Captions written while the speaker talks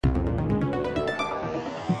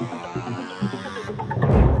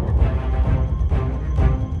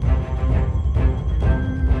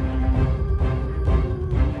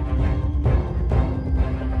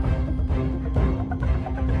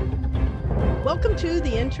Welcome to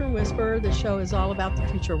the Intern Whisperer. The show is all about the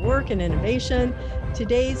future of work and innovation.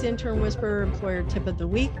 Today's Intern Whisperer employer tip of the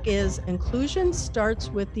week is inclusion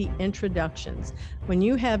starts with the introductions. When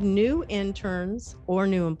you have new interns or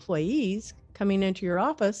new employees coming into your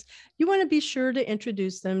office, you want to be sure to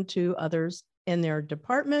introduce them to others in their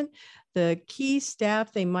department, the key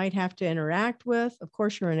staff they might have to interact with. Of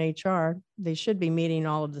course, you're in HR. They should be meeting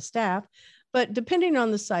all of the staff, but depending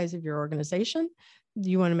on the size of your organization,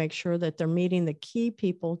 you want to make sure that they're meeting the key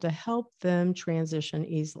people to help them transition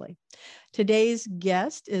easily. Today's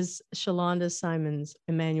guest is Xaulanda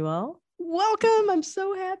Simmonds-Emmanuel. Welcome. I'm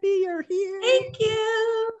so happy you're here. Thank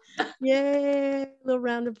you. Yay. A little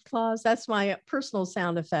round of applause. That's my personal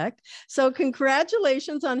sound effect. So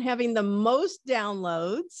congratulations on having the most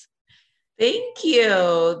downloads. Thank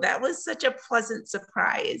you. That was such a pleasant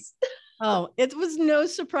surprise. Oh, it was no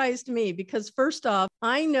surprise to me because first off,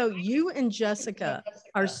 I know you and Jessica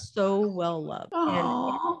are so well loved.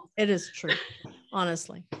 Oh, and it is true,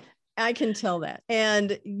 honestly. I can tell that.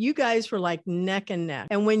 And you guys were like neck and neck.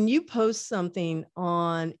 And when you post something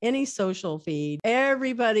on any social feed,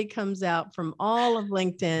 everybody comes out from all of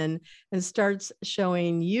LinkedIn and starts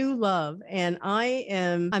showing you love. And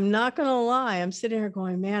I'm not going to lie, I'm sitting here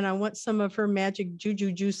going, man, I want some of her magic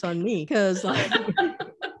juju juice on me because like,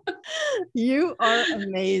 you are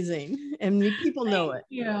amazing. And people know it.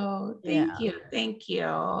 Thank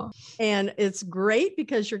you. And it's great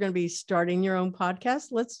because you're going to be starting your own podcast.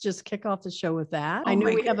 Let's just kick off the show with that. I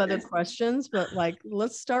know we have other questions, but like,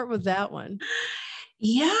 let's start with that one.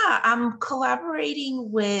 Yeah, I'm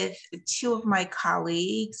collaborating with two of my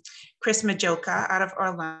colleagues, Chris Majoka out of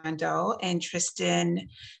Orlando and Tristan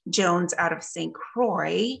Jones out of St.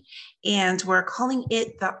 Croix. And we're calling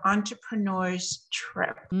it the Entrepreneur's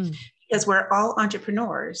Trip. Because we're all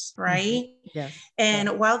entrepreneurs, right? Mm-hmm. Yes.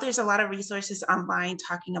 And while there's a lot of resources online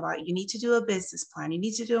talking about you need to do a business plan, you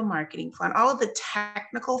need to do a marketing plan, all of the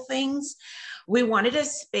technical things, we wanted a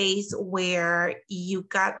space where you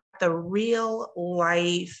got the real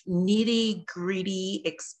life, nitty gritty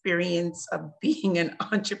experience of being an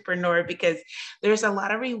entrepreneur, because there's a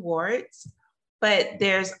lot of rewards, but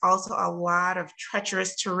there's also a lot of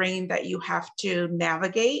treacherous terrain that you have to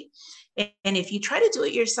navigate. And if you try to do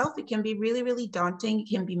it yourself, it can be really, really daunting. It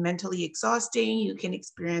can be mentally exhausting. You can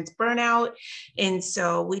experience burnout. And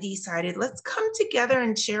so we decided, let's come together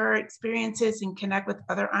and share our experiences and connect with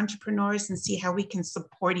other entrepreneurs and see how we can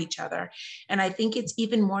support each other. And I think it's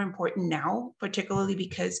even more important now, particularly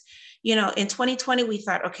because, in 2020, we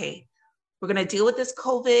thought, okay, we're going to deal with this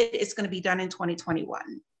COVID. It's going to be done in 2021.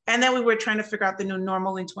 And then we were trying to figure out the new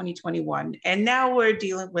normal in 2021. And now we're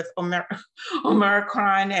dealing with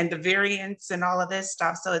Omicron and the variants and all of this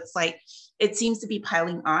stuff. So it's like, it seems to be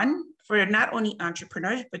piling on for not only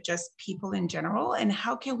entrepreneurs, but just people in general. And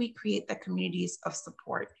how can we create the communities of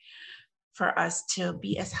support for us to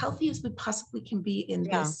be as healthy as we possibly can be in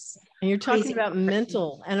this? And you're talking about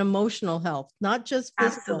mental and emotional health, not just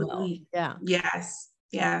physical health. Yeah.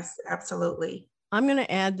 Yes, absolutely. I'm going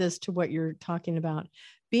to add this to what you're talking about.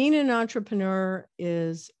 Being an entrepreneur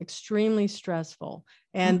is extremely stressful,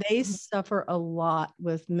 and they suffer a lot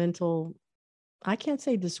with mental, I can't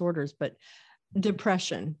say disorders, but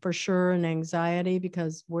depression for sure, and anxiety,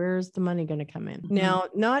 because where's the money going to come in? Now,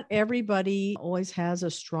 not everybody always has a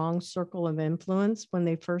strong circle of influence when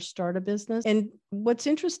they first start a business. And what's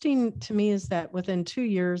interesting to me is that within 2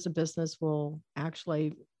 years, a business will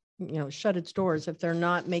actually shut its doors if they're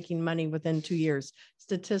not making money within 2 years.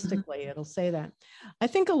 Statistically, it'll say that. I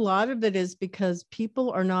think a lot of it is because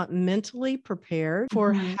people are not mentally prepared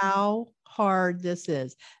for how hard this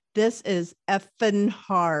is. This is effing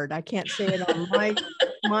hard. I can't say it on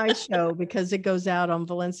my show because it goes out on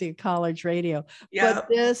Valencia College Radio. Yep. But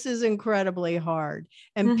this is incredibly hard.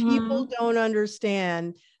 And people don't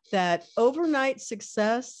understand that overnight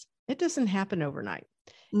success, it doesn't happen overnight.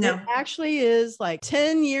 No. It actually is like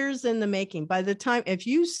 10 years in the making. By the time, if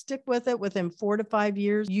you stick with it within 4 to 5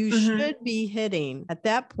 years, you should be hitting, at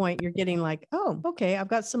that point, you're getting like, oh, okay, I've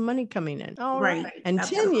got some money coming in. All right. And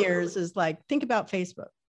absolutely. 10 years is like, think about Facebook.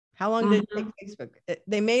 How long did it take Facebook?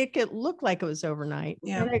 They make it look like it was overnight.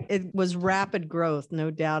 Yeah. And it was rapid growth,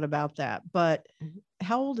 no doubt about that. But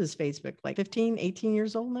how old is Facebook? Like 15, 18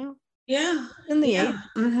 years old now? Yeah. In the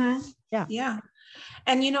 80s. Yeah.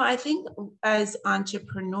 And, I think as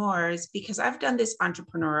entrepreneurs, because I've done this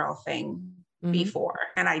entrepreneurial thing before,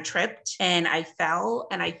 and I tripped and I fell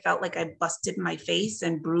and I felt like I busted my face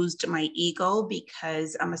and bruised my ego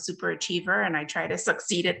because I'm a super achiever and I try to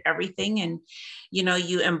succeed at everything. And,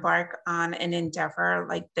 you embark on an endeavor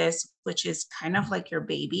like this, which is kind of like your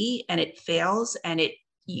baby, and it fails and it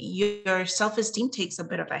your self-esteem takes a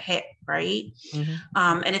bit of a hit, right?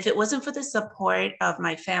 Mm-hmm. And if it wasn't for the support of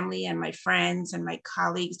my family and my friends and my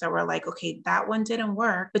colleagues that were like, okay, that one didn't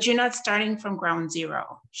work, but you're not starting from ground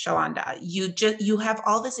zero, Xaulanda. You have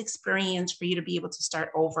all this experience for you to be able to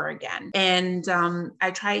start over again. And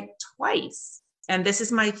I tried twice, and this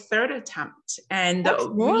is my third attempt. And that's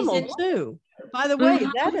the normal reason too. By the way,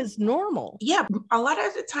 that is normal. yeah, a lot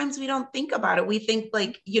of the times we don't think about it. We think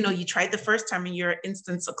like, you tried the first time and you're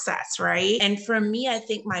instant success, right? And for me, I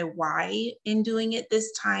think my why in doing it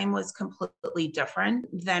this time was completely different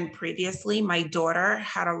than previously. My daughter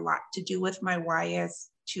had a lot to do with my why as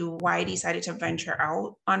to why I decided to venture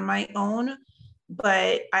out on my own.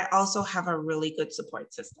 But I also have a really good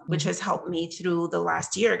support system, which has helped me through the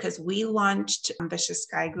last year, because we launched Ambitious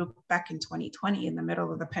Sky Group back in 2020 in the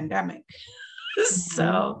middle of the pandemic.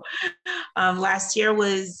 So last year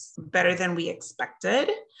was better than we expected.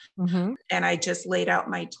 Mm-hmm. And I just laid out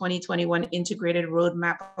my 2021 integrated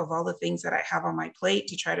roadmap of all the things that I have on my plate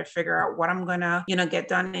to try to figure out what I'm going to, get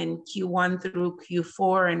done in Q1 through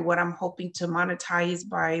Q4 and what I'm hoping to monetize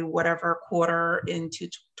by whatever quarter into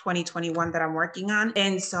 2021 that I'm working on.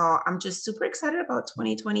 And so I'm just super excited about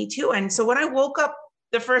 2022. And so when I woke up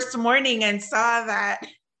the first morning and saw that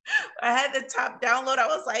I had the top download, I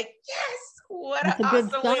was like, yes. What That's an a good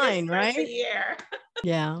awesome sign, way to start right? the year.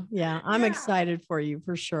 Yeah. I'm excited for you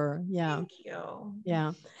for sure. Yeah. Thank you.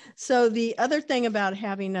 Yeah. So the other thing about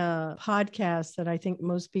having a podcast that I think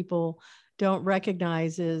most people don't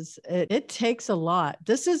recognize is it takes a lot.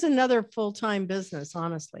 This is another full-time business,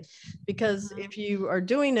 honestly, because if you are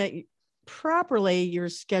doing it properly, you're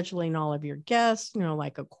scheduling all of your guests,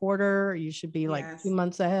 like a quarter. You should be like 2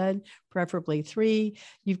 months ahead, preferably 3.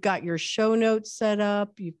 You've got your show notes set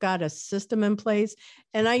up. You've got a system in place.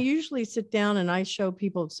 And I usually sit down and I show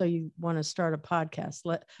people, so you want to start a podcast.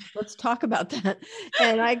 Let's talk about that.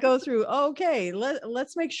 And I go through, okay,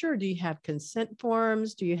 let's make sure. Do you have consent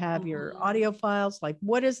forms? Do you have your audio files? Like,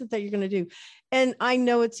 what is it that you're going to do? And I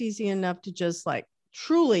know it's easy enough to just like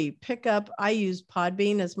truly pick up. I use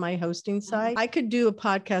Podbean as my hosting site. I could do a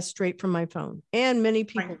podcast straight from my phone, and many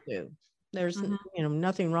people do. There's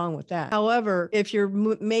nothing wrong with that. However, if you're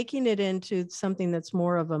making it into something that's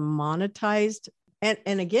more of a monetized,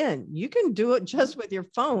 and again, you can do it just with your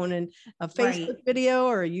phone and a Facebook video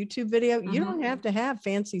or a YouTube video. You don't have to have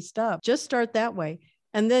fancy stuff. Just start that way.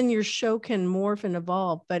 And then your show can morph and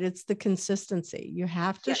evolve, but it's the consistency. You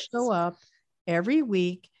have to show up every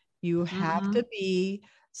week. You have to be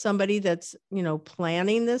somebody that's,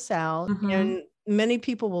 planning this out. And many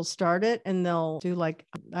people will start it and they'll do like,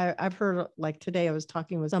 I've heard, like today I was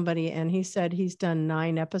talking with somebody and he said he's done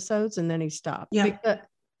 9 episodes and then he stopped. Yeah.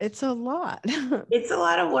 It's a lot. It's a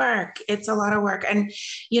lot of work. It's a lot of work. And,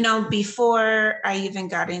 before I even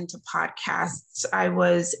got into podcasts, I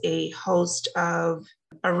was a host of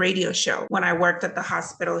a radio show when I worked at the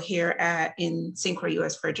hospital here in St. Croix,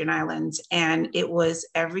 U.S. Virgin Islands. And it was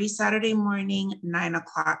every Saturday morning,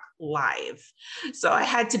 9:00 live. So I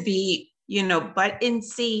had to be, butt in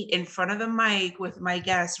seat in front of the mic with my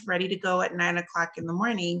guests ready to go at 9:00 in the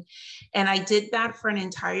morning. And I did that for an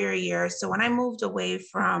entire year. So when I moved away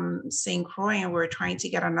from St. Croix and we were trying to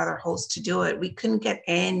get another host to do it, we couldn't get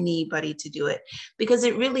anybody to do it because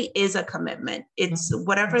it really is a commitment. It's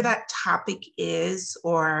whatever that topic is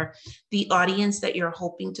or the audience that you're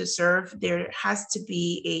hoping to serve, there has to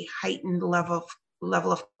be a heightened level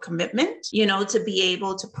of commitment, to be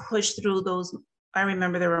able to push through those. I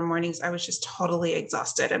remember there were mornings I was just totally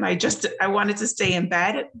exhausted and I wanted to stay in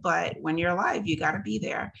bed, but when you're live, you got to be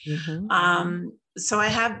there. So I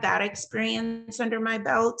have that experience under my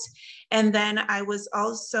belt. And then I was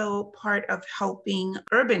also part of helping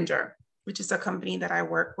Urbander, which is a company that I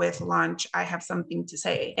work with, launch I Have Something to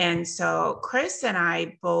Say. And so Chris and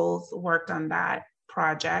I both worked on that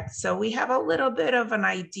project. So we have a little bit of an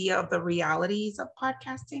idea of the realities of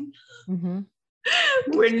podcasting.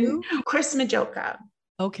 We're Chris Majoka.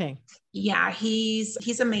 Okay. Yeah,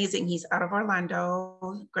 he's amazing. He's out of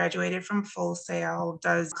Orlando, graduated from Full Sail,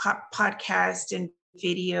 does podcast and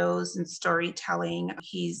videos and storytelling.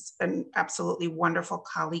 He's an absolutely wonderful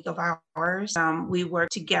colleague of ours. We work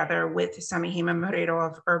together with Simmonds-Emmanuel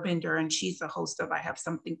of Urbander, and she's the host of I Have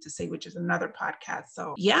Something to Say, which is another podcast.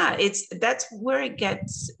 So yeah, that's where it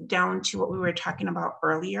gets down to what we were talking about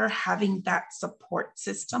earlier, having that support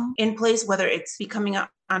system in place, whether it's becoming an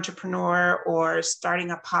entrepreneur or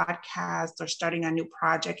starting a podcast or starting a new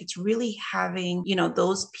project. It's really having,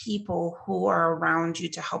 those people who are around you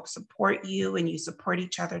to help support you and you support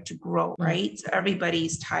each other to grow, right? So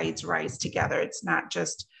everybody's tides rise together. It's not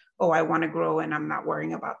just, oh, I want to grow and I'm not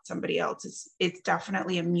worrying about somebody else. It's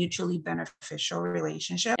definitely a mutually beneficial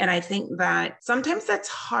relationship. And I think that sometimes that's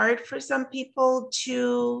hard for some people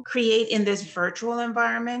to create in this virtual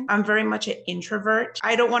environment. I'm very much an introvert.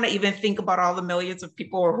 I don't want to even think about all the millions of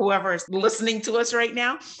people or whoever is listening to us right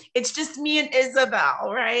now. It's just me and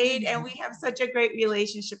Isabel, right? And we have such a great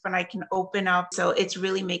relationship and I can open up. So it's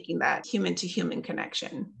really making that human to human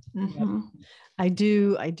connection. Mm-hmm. Yep. I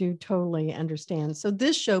do totally understand. So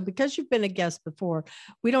this show, because you've been a guest before,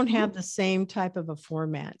 we don't have the same type of a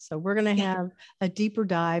format. So we're going to have a deeper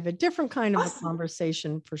dive, a different kind of a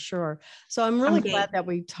conversation for sure. So I'm really glad that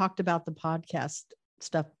we talked about the podcast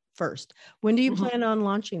stuff first. When do you plan on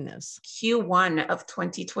launching this? Q1 of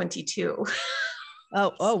 2022.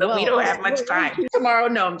 Oh, so well, we don't have much time. Tomorrow,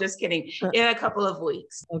 no, I'm just kidding. In a couple of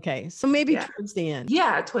weeks. Okay, so maybe towards the end.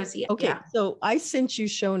 Yeah, towards the end. Okay, so I sent you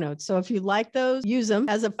show notes. So if you like those, use them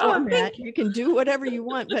as a format. You can do whatever you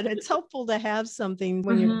want, but it's helpful to have something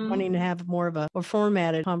when you're wanting to have more of a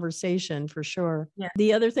formatted conversation for sure. Yeah.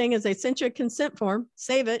 The other thing is I sent you a consent form.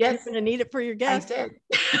 Save it. Yes. You're going to need it for your guest. I did.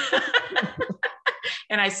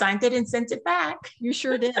 And I signed it and sent it back. You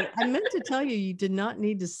sure did. I meant to tell you, you did not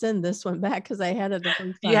need to send this one back because I had it the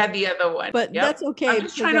first time. You had the other one. But that's okay. I'm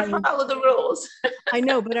just trying to follow the rules. I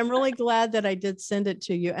know, but I'm really glad that I did send it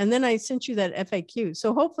to you. And then I sent you that FAQ.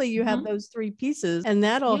 So hopefully you have those 3 pieces and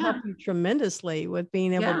that'll help you tremendously with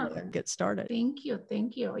being able to get started. Thank you.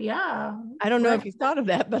 Thank you. Yeah. I don't know if you thought of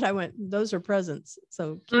that, but I went, those are presents.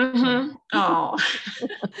 So oh,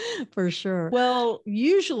 for sure. Well,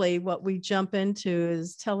 usually what we jump into is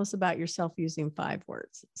tell us about yourself using 5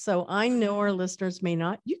 words. So I know our listeners may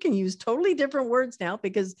not. You can use totally different words now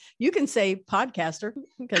because you can say podcaster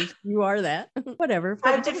because you are that. Whatever.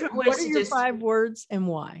 5 different words. What are your 5 words and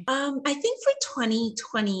why? I think for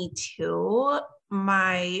 2022,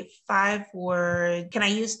 my 5 word, can I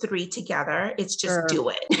use 3 together? It's just do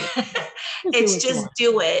it. It's just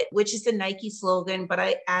do it, which is the Nike slogan, but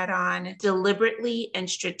I add on deliberately and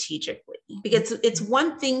strategically because it's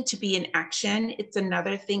one thing to be in action. It's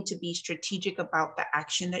another thing to be strategic about the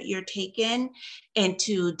action that you're taking and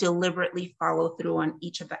to deliberately follow through on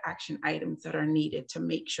each of the action items that are needed to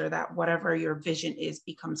make sure that whatever your vision is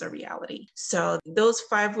becomes a reality. So those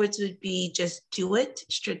 5 words would be just do it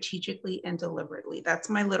strategically and deliberately. That's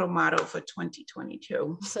my little motto for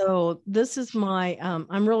 2022. So this is my,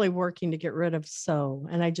 I'm really working to get rid of so,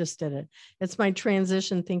 and I just did it. It's my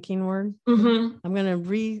transition thinking word. I'm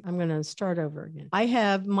going to start over again. I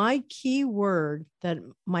have my key word that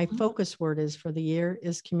my focus word is for the year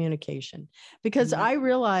is communication, because I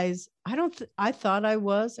realize I thought I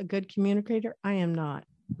was a good communicator. I am not.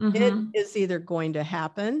 It is either going to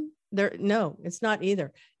happen. No, it's not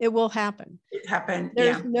either. It will happen. It happened.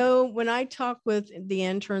 There's no, when I talk with the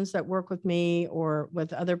interns that work with me or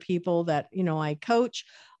with other people that, I coach,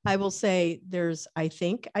 I will say I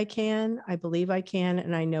think I can, I believe I can,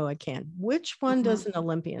 and I know I can. Which one does an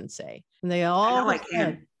Olympian say? And they all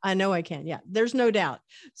said, I know I can. Yeah, there's no doubt.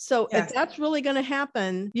 So if that's really going to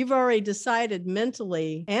happen, you've already decided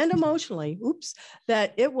mentally and emotionally,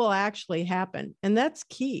 that it will actually happen. And that's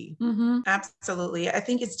key. Absolutely. I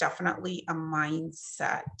think it's definitely a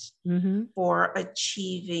mindset for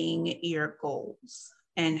achieving your goals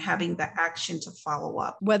and having the action to follow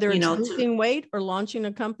up. Whether it's losing weight or launching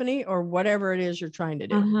a company or whatever it is you're trying to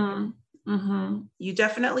do. You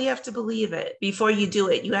definitely have to believe it before you do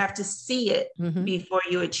it. You have to see it before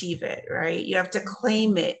you achieve it, right? You have to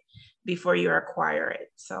claim it before you acquire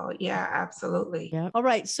it. So yeah, absolutely. Yeah. All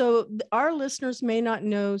right. So our listeners may not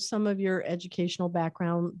know some of your educational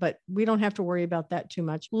background, but we don't have to worry about that too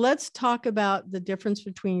much. Let's talk about the difference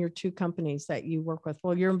between your 2 companies that you work with.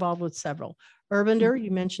 Well, you're involved with several. Urbander,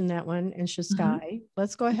 you mentioned that one, and Shiskai.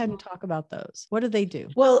 Let's go ahead and talk about those. What do they do?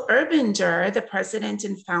 Well, Urbander, the president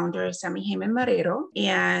and founder is Simmonds-Emmanuel,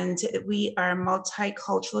 and we are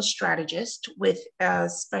multicultural strategist with a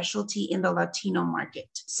specialty in the Latino market.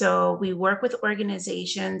 So we work with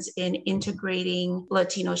organizations in integrating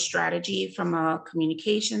Latino strategy from a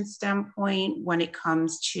communication standpoint when it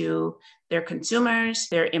comes to their consumers,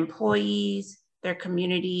 their employees, their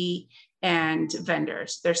community, and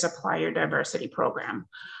vendors, their supplier diversity program.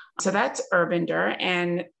 So that's Urbander.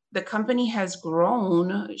 And the company has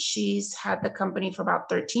grown. She's had the company for about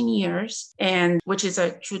 13 years, and which is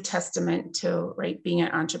a true testament to being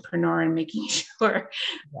an entrepreneur and making sure,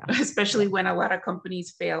 especially when a lot of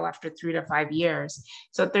companies fail after 3 to 5 years.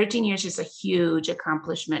 So 13 years is a huge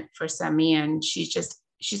accomplishment for Semi, and she's just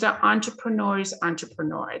She's an entrepreneur's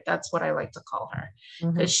entrepreneur. That's what I like to call her,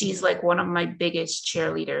 because Mhm. she's like one of my biggest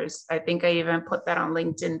cheerleaders. I think I even put that on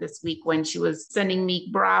LinkedIn this week when she was sending me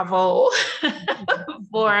bravo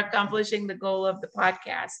for accomplishing the goal of the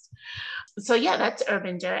podcast. So yeah, that's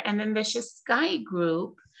Urbander. And then the Sky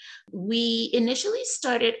group. We initially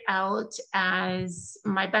started out as,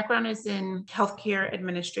 my background is in healthcare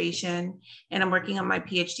administration, and I'm working on my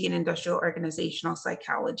PhD in industrial organizational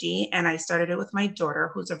psychology. And I started it with my daughter,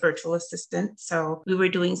 who's a virtual assistant. So we were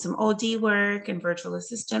doing some OD work and virtual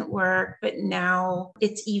assistant work, but now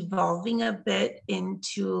it's evolving a bit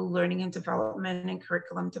into learning and development and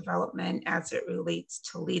curriculum development as it relates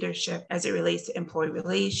to leadership, as it relates to employee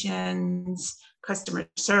relations, customer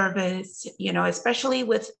service, especially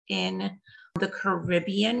within the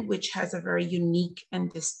Caribbean, which has a very unique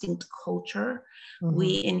and distinct culture. Mm-hmm.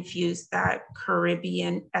 We infuse that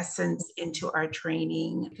Caribbean essence into our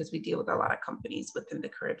training because we deal with a lot of companies within the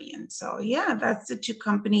Caribbean. So yeah, that's the two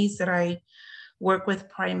companies that I work with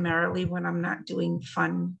primarily when I'm not doing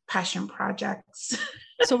fun passion projects.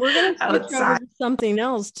 So we're going to switch over to something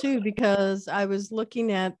else too, because I was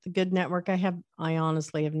looking at the Good Network. I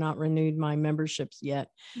honestly have not renewed my memberships yet.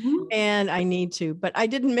 Mm-hmm. And I need to, but I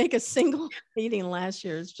didn't make a single meeting last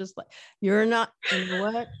year. It's just like, you know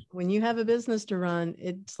what? When you have a business to run,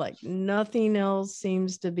 it's like nothing else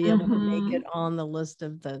seems to be able to make it on the list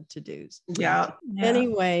of the to-dos. Yeah.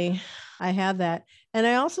 Anyway, I have that. And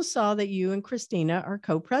I also saw that you and Christina are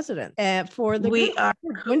co-president for the group.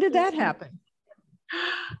 When did that happen?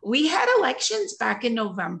 We had elections back in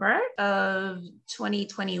November of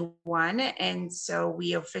 2021. And so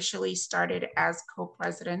we officially started as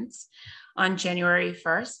co-presidents on January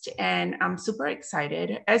 1st. And I'm super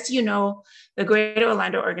excited. As you know, the Greater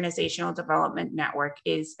Orlando Organizational Development Network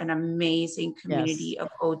is an amazing community of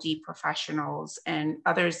OD professionals and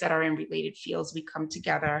others that are in related fields. We come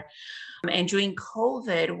together. And during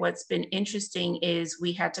COVID, what's been interesting is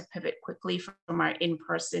we had to pivot quickly from our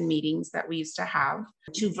in-person meetings that we used to have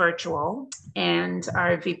to virtual. And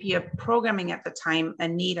our VP of programming at the time,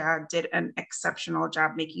 Anita, did an exceptional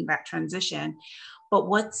job making that transition. But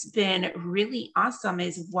what's been really awesome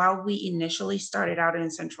is while we initially started out in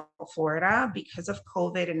Central Florida, because of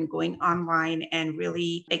COVID and going online and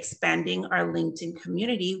really expanding our LinkedIn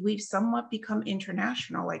community, we've somewhat become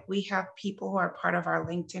international. Like we have people who are part of our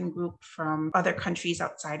LinkedIn group from other countries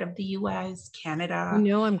outside of the US, Canada.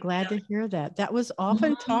 I'm glad to hear that. That was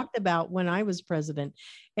often talked about when I was president.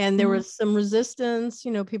 And there was some resistance,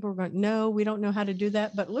 people were going, no, we don't know how to do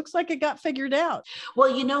that, but it looks like it got figured out.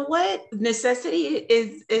 Well, you know what? Necessity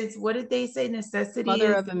is what did they say? Necessity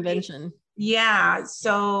mother is of invention. Yeah.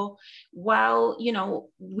 So while,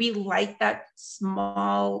 we like that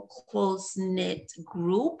small, close-knit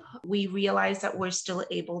group, we realize that we're still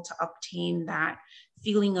able to obtain that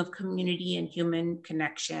feeling of community and human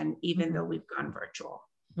connection, even though we've gone virtual.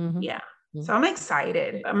 Yeah. So I'm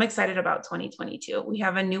excited. I'm excited about 2022. We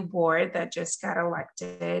have a new board that just got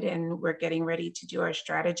elected, and we're getting ready to do our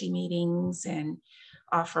strategy meetings and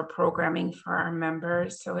offer programming for our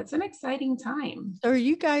members. So it's an exciting time. So are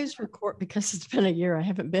you guys because it's been a year, I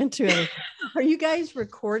haven't been to it. Are you guys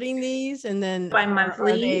recording these and then by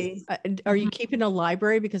monthly? Are you keeping a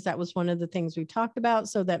library? Because that was one of the things we talked about,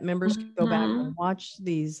 so that members can go back and watch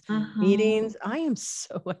these meetings. I am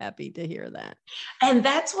so happy to hear that. And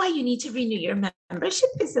that's why you need to renew your membership,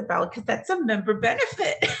 Isabel, because that's a member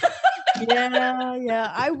benefit.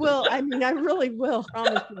 Yeah, I will. I mean, I really will. I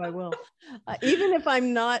promise you I will. Even if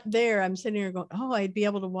I'm not there, I'm sitting here going, I'd be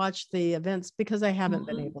able to watch the events because I haven't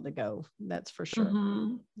been able to go. That's for sure.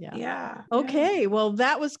 Yeah. Okay. Well,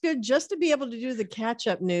 that was good just to be able to do the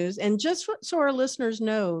catch-up news. And just so our listeners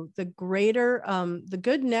know, the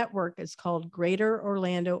Good Network is called Greater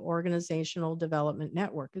Orlando Organizational Development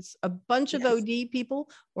Network. It's a bunch of OD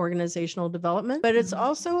people, organizational development, but it's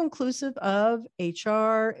also inclusive of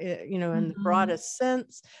HR, in the broadest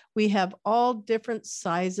sense. We have all different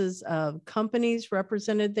sizes of companies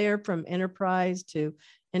represented there, from enterprise to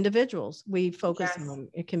individuals. We focus on,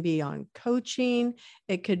 it can be on coaching,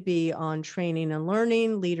 it could be on training and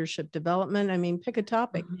learning, leadership development. I mean, pick a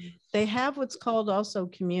topic. They have what's called also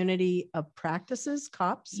community of practices,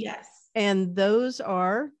 COPs. Yes. And those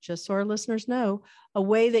are, just so our listeners know, a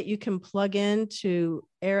way that you can plug into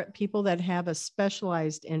people that have a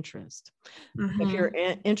specialized interest. If you're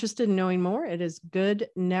Mm-hmm. interested in knowing more, it is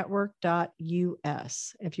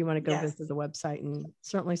goodnetwork.us if you want to go Yes. visit the website and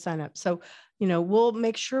certainly sign up. So, you know, we'll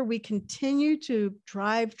make sure we continue to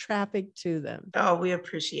drive traffic to them. Oh, we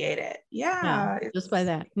appreciate it. Yeah, just by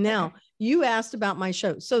that. Now, you asked about my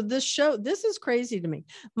show. So this is crazy to me.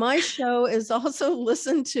 My show is also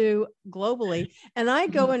listened to globally. And I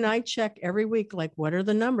go and I check every week, like, what are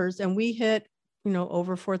the numbers? And we hit, you know,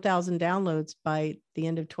 over 4,000 downloads by the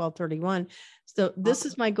end of 12/31. So this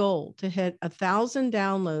is my goal, to hit 1,000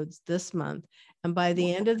 downloads this month. And by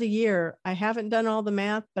the end of the year, I haven't done all the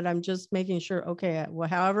math, but I'm just making sure, okay, well,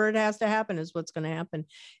 however it has to happen is what's going to happen,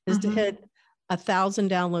 is to hit 1,000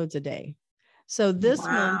 downloads a day. So this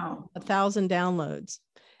month, 1,000 downloads.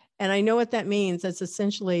 And I know what that means. That's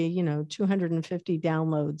essentially, you know, 250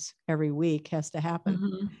 downloads every week has to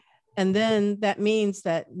happen. And then that means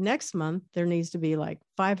that next month there needs to be like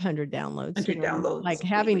 500 downloads, you know, downloads, like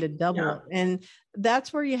having to double it. And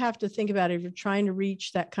that's where you have to think about it. If you're trying to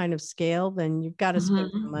reach that kind of scale, then you've got to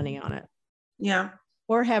spend some money on it. Yeah.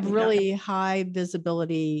 Or have really high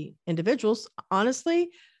visibility individuals,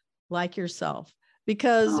 honestly, like yourself.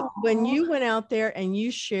 Because when you went out there and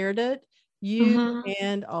you shared it, you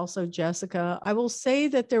and also Jessica, I will say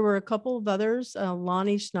that there were a couple of others.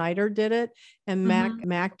 Lonnie Schneider did it, and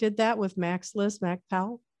Mac did that with Mac's List, Mac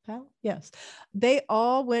Powell. Yes, they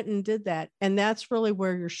all went and did that. And that's really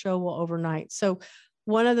where your show will overnight. So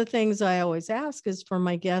one of the things I always ask is for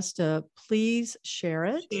my guests to please share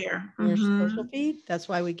it in your social feed. That's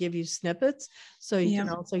why we give you snippets. So you can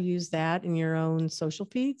also use that in your own social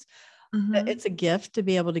feeds. It's a gift to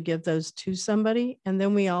be able to give those to somebody. And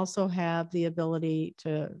then we also have the ability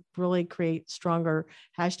to really create stronger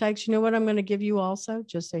hashtags. You know what I'm going to give you also,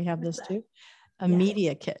 just so you have this too? A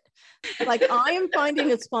media kit. Like, I am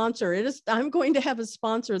finding a sponsor. I'm going to have a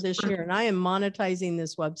sponsor this year, and I am monetizing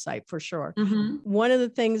this website for sure. One of the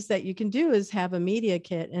things that you can do is have a media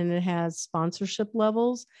kit, and it has sponsorship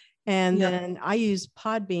levels. And then I use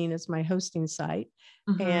Podbean as my hosting site.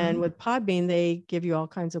 And with Podbean, they give you all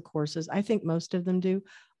kinds of courses. I think most of them do,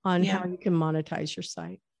 on how you can monetize your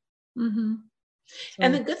site. So,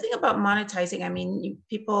 and the good thing about monetizing, I mean,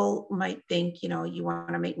 people might think, you know, you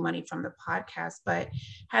want to make money from the podcast, but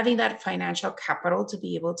having that financial capital to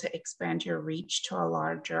be able to expand your reach to a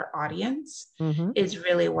larger audience is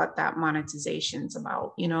really what that monetization is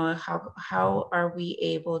about. You know, how are we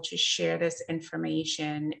able to share this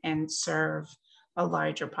information and serve a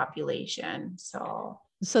larger population? So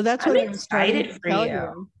that's I'm what I was starting to excited for tell you.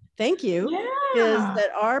 you. Thank you. Is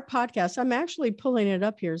that our podcast? I'm actually pulling it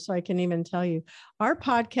up here so I can even tell you. Our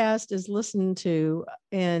podcast is listened to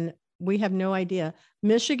in, we have no idea,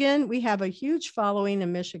 Michigan. We have a huge following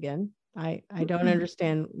in Michigan. I don't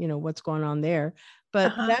understand, you know, what's going on there,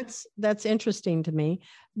 but that's interesting to me.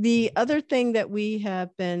 The other thing that we have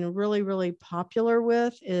been really, really popular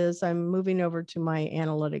with is I'm moving over to my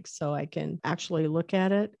analytics so I can actually look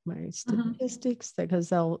at it, my statistics, because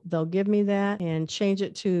they'll give me that, and change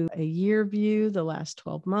it to a year view, the last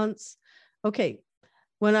 12 months. Okay.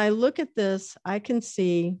 When I look at this, I can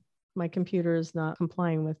see my computer is not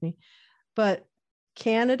complying with me, but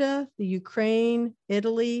Canada, the Ukraine,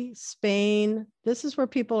 Italy, Spain. This is where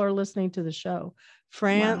people are listening to the show.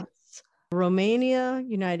 France, Romania,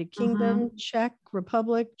 United Kingdom, Czech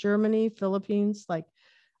Republic, Germany, Philippines. Like,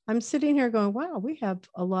 I'm sitting here going, wow, we have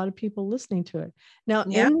a lot of people listening to it. Now,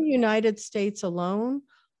 in the United States alone,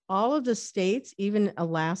 all of the states, even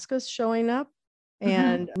Alaska's showing up,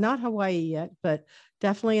 and not Hawaii yet, but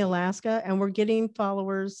definitely Alaska. And we're getting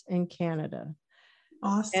followers in Canada.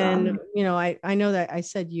 Awesome. And, you know, I know that I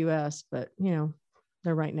said US, but, you know,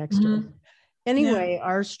 they're right next to us. Anyway,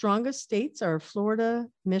 our strongest states are Florida,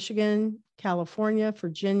 Michigan, California,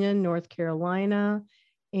 Virginia, North Carolina,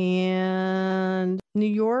 and New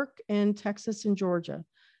York, and Texas, and Georgia,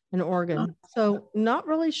 and Oregon. So not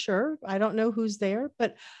really sure. I don't know who's there,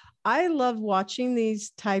 but I love watching these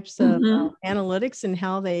types of analytics and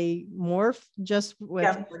how they morph just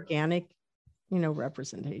with organic, you know,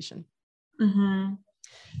 representation. So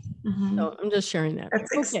I'm just sharing that.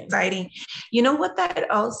 That's exciting. You know what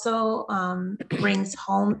that also brings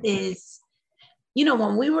home is, you know,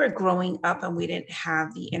 when we were growing up and we didn't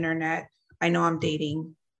have the internet, I know I'm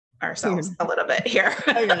dating ourselves a little bit here.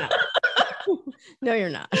 No, you're not. No, you're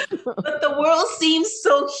not. But the world seems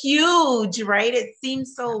so huge, right? It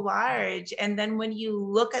seems so large. And then when you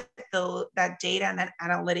look at that data and that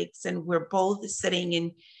analytics, and we're both sitting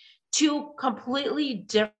in two completely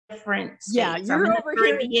different states. Yeah, you're I'm in over the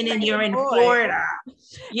Caribbean here and you're in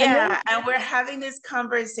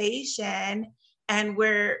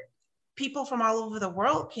people from all over the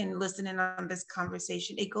world can listen in on this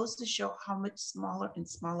conversation, it goes to show how much smaller and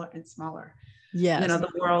smaller and smaller, Yes. the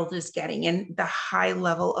world is getting, and the high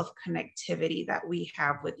level of connectivity that we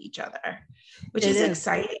have with each other, which is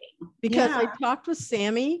exciting. Because I talked with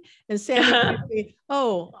Sammy, and Sammy told me,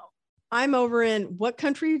 oh, I'm over in, what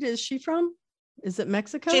country is she from? Is it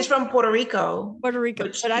Mexico? She's from Puerto Rico. But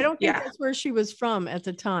I don't think that's where she was from at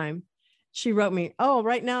the time. She wrote me, oh,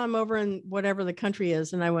 right now I'm over in whatever the country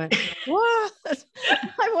is. And I went, what?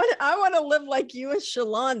 I want to live like you in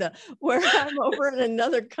Xaulanda, where I'm over in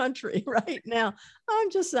another country right now. I'm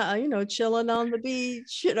just, chilling on the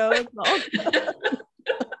beach,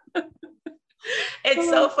 It's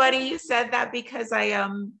so funny you said that, because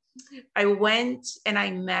I went and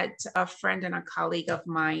I met a friend and a colleague of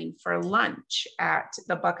mine for lunch at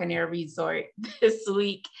the Buccaneer Resort this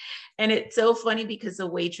week. And it's so funny because the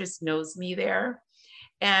waitress knows me there.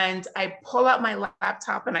 And I pull out my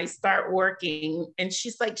laptop and I start working. And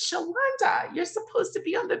she's like, Xaulanda, you're supposed to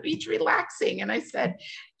be on the beach relaxing. And I said,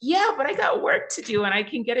 yeah, but I got work to do and I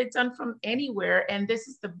can get it done from anywhere. And this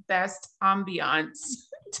is the best ambiance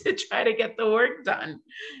to try to get the work done.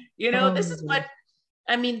 This is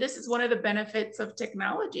one of the benefits of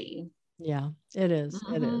technology. Yeah, it is.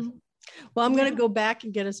 Mm-hmm. It is. Well, I'm going to go back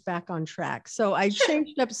and get us back on track. So I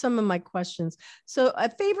changed up some of my questions. So a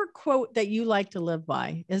favorite quote that you like to live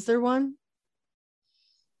by, is there one?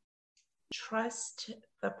 Trust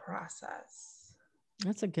the process.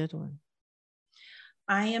 That's a good one.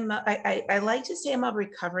 I like to say I'm a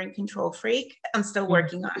recovering control freak. I'm still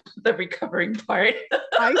working on the recovering part.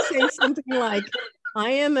 I say something like,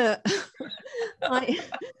 I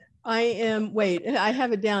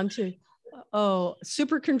have it down to,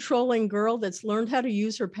 super controlling girl that's learned how to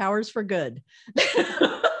use her powers for good.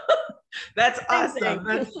 That's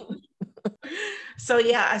awesome. So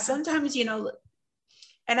yeah, sometimes, and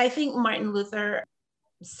I think Martin Luther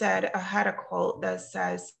had a quote that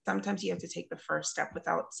says, sometimes you have to take the first step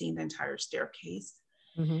without seeing the entire staircase.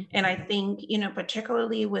 Mm-hmm. And I think,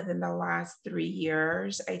 particularly within the last 3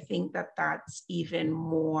 years, I think that that's even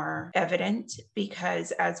more evident,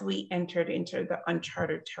 because as we entered into the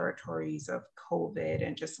uncharted territories of COVID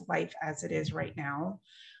and just life as it is right now,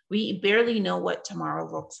 we barely know what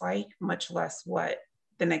tomorrow looks like, much less what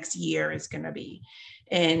the next year is going to be.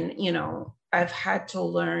 And, I've had to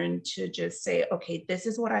learn to just say, okay, this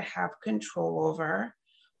is what I have control over,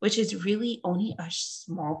 which is really only a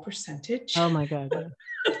small percentage. Oh my God.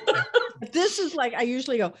 If this is like, I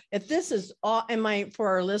usually go, if this is all, for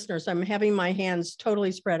our listeners, I'm having my hands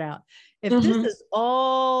totally spread out. If this is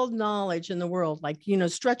all knowledge in the world, like,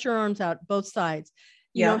 stretch your arms out both sides.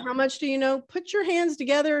 You know, how much do you know? Put your hands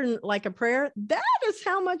together and like a prayer. That is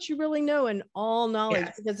how much you really know in all knowledge,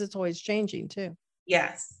 because it's always changing too.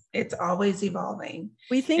 Yes. It's always evolving.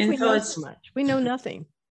 We think we know so much. We know nothing.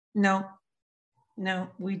 No,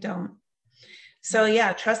 we don't. So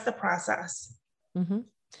trust the process. Mm-hmm.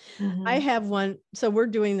 Mm-hmm. I have one. So we're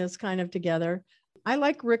doing this kind of together. I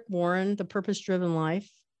like Rick Warren, The Purpose-Driven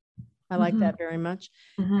Life. I like that very much.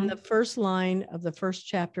 Mm-hmm. And the first line of the first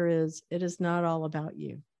chapter is, it is not all about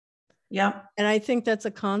you. Yeah. And I think that's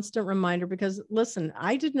a constant reminder, because listen,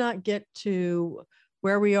 I did not get to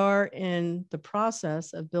where we are in the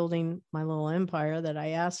process of building my little empire that I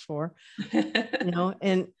asked for,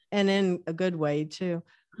 and in a good way too.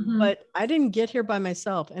 Mm-hmm. But I didn't get here by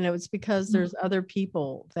myself. And it was because there's other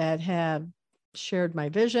people that have shared my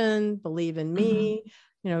vision, believe in me,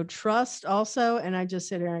 trust also. And I just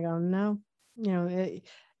sit here and I go, no,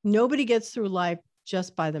 nobody gets through life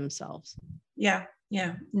just by themselves. Yeah.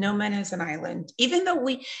 Yeah. No man is an island. Even though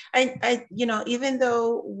even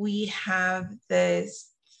though we have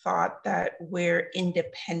this thought that we're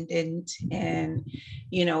independent and,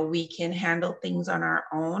 we can handle things on our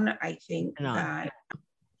own, I think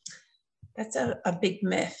that's a big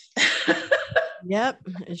myth. Yep.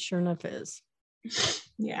 It sure enough is.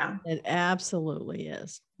 Yeah. It absolutely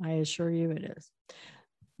is. I assure you it is.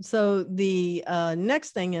 So the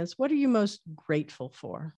next thing is, what are you most grateful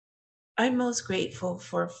for? I'm most grateful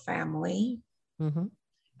for family,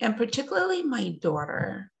 and particularly my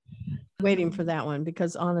daughter. Waiting for that one,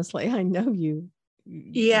 because honestly, I know you.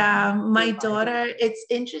 Yeah, my daughter, it's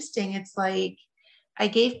interesting. It's like I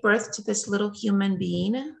gave birth to this little human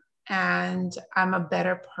being, and I'm a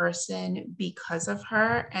better person because of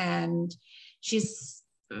her. And she's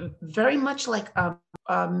very much like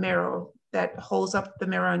a mirror that holds up the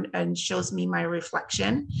mirror and shows me my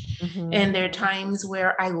reflection. Mm-hmm. And there are times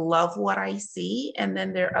where I love what I see. And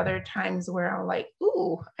then there are other times where I'm like,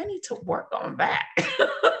 ooh, I need to work on that.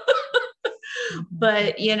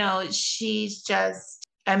 But, she's just,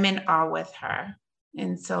 I'm in awe with her.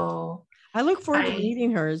 And so I look forward to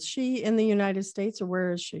meeting her. Is she in the United States or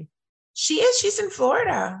where is she? She's in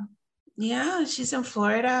Florida. Yeah, she's in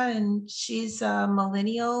Florida, and she's a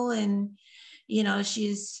millennial, and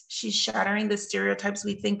she's shattering the stereotypes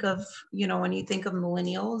we think of, when you think of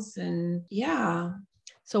millennials. And yeah,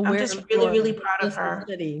 So I'm where just in really, Florida? really proud of Just a her.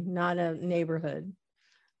 city, not a neighborhood.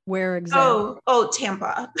 Where exactly? Oh,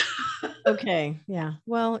 Tampa. Okay, yeah.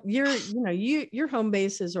 Well, your home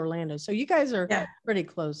base is Orlando, so you guys are Yeah, pretty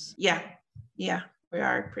close. yeah, yeah. We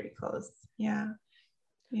are pretty close. Yeah,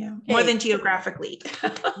 yeah. More Okay. than geographically.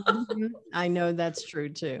 I know that's true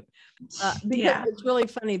too. Because Yeah. it's really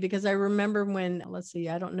funny because I remember when, let's see,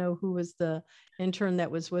 I don't know who was the intern that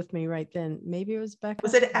was with me right then. Maybe it was Becca.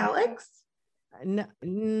 Was it Alex? No,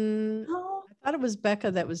 Oh. I thought it was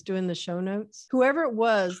Becca that was doing the show notes. Whoever it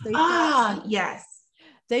was, Yes.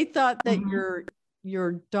 they thought that Mhm.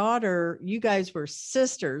 your daughter, you guys were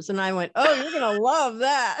sisters. And I went, oh, you're going to love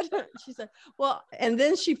that. She said, well, and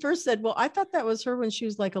then she first said, well, I thought that was her when she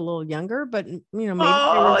was like a little younger, but maybe they were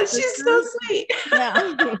Oh, sisters. she's so sweet.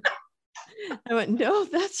 Yeah. I went, no,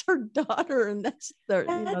 that's her daughter. And that's That's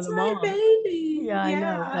the my mom. baby. Yeah, I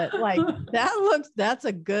know. But like that's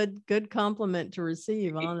a good compliment to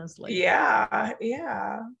receive, honestly. Yeah,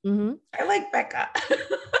 yeah. Mm-hmm. I like Becca.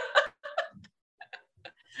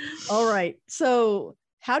 All right. So,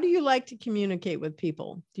 how do you like to communicate with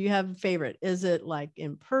people? Do you have a favorite? Is it like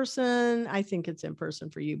in person? I think it's in person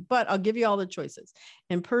for you, but I'll give you all the choices.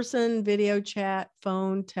 In person, video chat,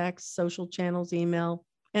 phone, text, social channels, email,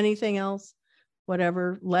 anything else,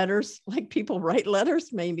 whatever, letters, like people write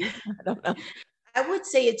letters, maybe. I don't know. I would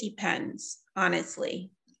say it depends, honestly.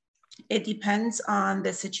 It depends on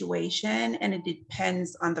the situation, and it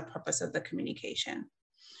depends on the purpose of the communication.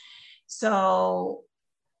 So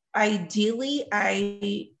ideally,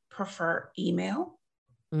 I prefer email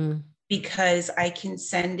because I can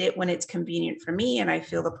send it when it's convenient for me, and I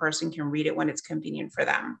feel the person can read it when it's convenient for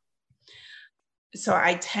them. So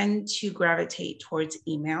I tend to gravitate towards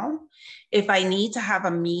email. If I need to have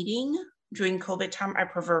a meeting during COVID time, I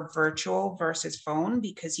prefer virtual versus phone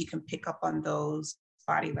because you can pick up on those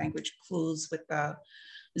body language clues with the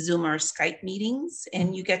Zoom or Skype meetings,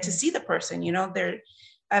 and you get to see the person.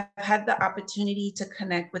 I've had the opportunity to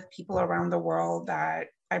connect with people around the world that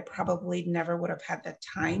I probably never would have had the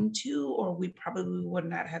time to, or we probably would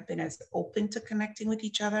not have been as open to connecting with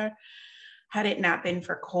each other had it not been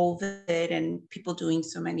for COVID and people doing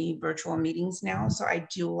so many virtual meetings now. So I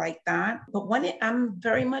do like that. But I'm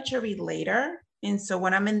very much a relator. And so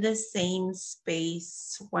when I'm in the same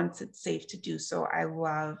space, once it's safe to do so, I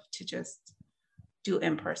love to just do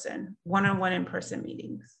in-person, one-on-one in-person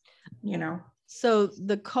meetings, So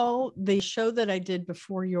the show that I did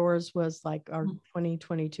before yours was like our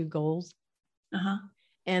 2022 goals. Uh-huh.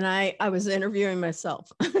 And I was interviewing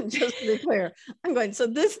myself, just to be clear. I'm going, so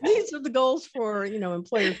these are the goals for,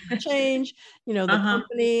 Employers for Change, the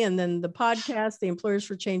company, and then the podcast, the Employers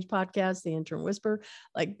for Change podcast, the Intern Whisper,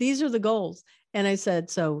 like these are the goals. And I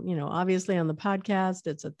said, so, obviously on the podcast,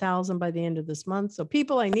 it's 1,000 by the end of this month. So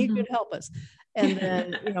people, I need you to help us. And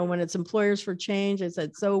then, when it's Employers for Change, I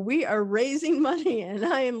said, so we are raising money and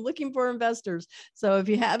I am looking for investors. So if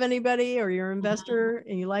you have anybody or you're an investor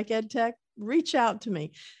and you like ed tech, reach out to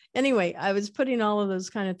me. Anyway, I was putting all of those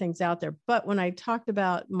kind of things out there. But when I talked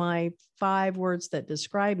about my 5 words that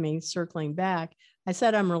describe me, circling back, I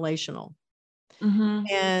said I'm relational.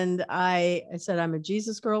 And I said I'm a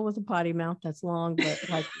Jesus girl with a potty mouth. That's long, but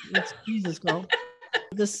like it's Jesus girl.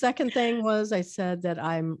 The second thing was I said that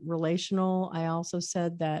I'm relational. I also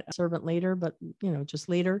said that servant leader, but just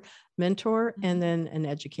leader, mentor, and then an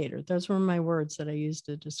educator. Those were my words that I used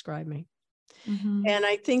to describe me. And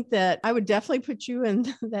I think that I would definitely put you in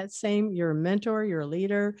that same, you're a mentor, you're a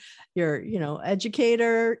leader, you're,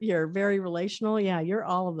 educator, you're very relational. Yeah, you're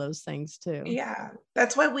all of those things too. Yeah,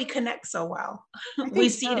 that's why we connect so well. We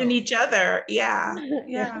see it in each other. Yeah.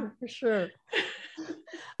 Yeah, for sure.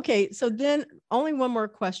 Okay, so then only one more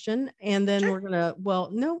question, and then we're going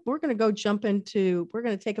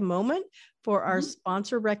to take a moment for our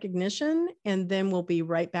sponsor recognition, and then we'll be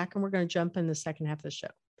right back, and we're going to jump in the second half of the show.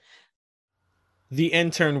 The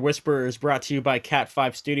Intern Whisperer is brought to you by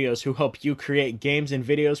Cat5 Studios, who help you create games and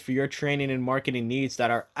videos for your training and marketing needs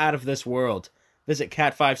that are out of this world. Visit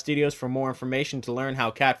Cat5 Studios for more information to learn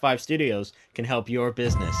how Cat5 Studios can help your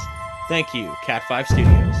business. Thank you, Cat5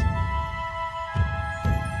 Studios.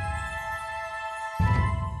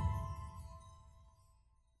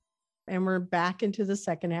 And we're back into the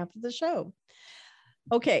second half of the show.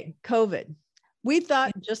 Okay, COVID. We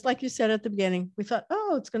thought, just like you said at the beginning, we thought,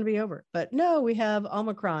 oh, it's going to be over. But no, we have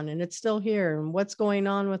Omicron and it's still here. And what's going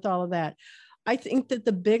on with all of that? I think that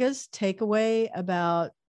the biggest takeaway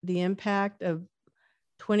about the impact of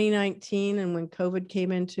 2019 and when COVID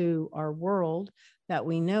came into our world that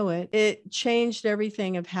we know it, it changed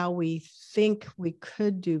everything of how we think we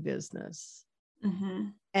could do business. Mm-hmm.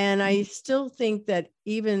 And I still think that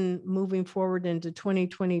even moving forward into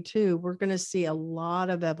 2022, we're going to see a lot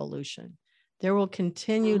of evolution. There will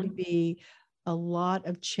continue to be a lot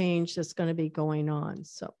of change that's going to be going on.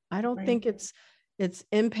 So I don't think it's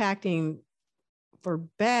impacting for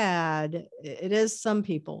bad. It is some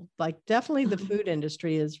people, like definitely the food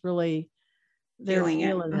industry is really, they're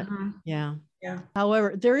feeling it. Yeah. Yeah.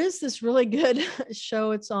 However, there is this really good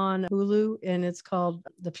show. It's on Hulu and it's called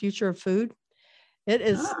The Future of Food. It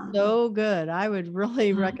is so good. I would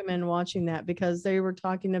really recommend watching that because they were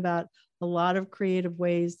talking about a lot of creative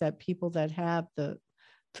ways that people that have the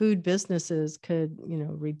food businesses could,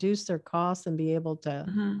 reduce their costs and be able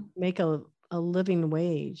to make a living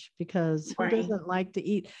wage, because who doesn't like to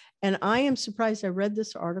eat? And I am surprised. I read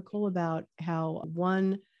this article about how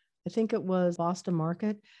I think it was Boston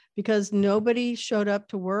Market, because nobody showed up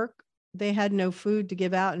to work. They had no food to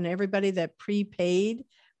give out, and everybody that prepaid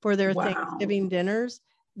for their Thanksgiving dinners,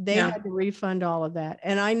 they had to refund all of that.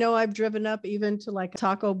 And I know I've driven up even to like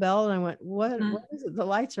Taco Bell and I went, what is it? The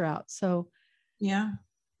lights are out. So yeah,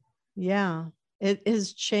 it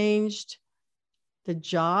has changed the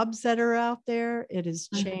jobs that are out there. It has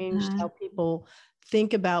changed how people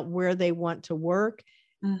think about where they want to work.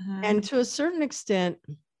 And to a certain extent,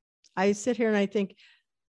 I sit here and I think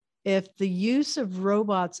if the use of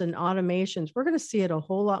robots and automations, we're going to see it a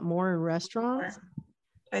whole lot more in restaurants.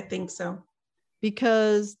 I think so.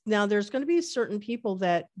 Because now there's going to be certain people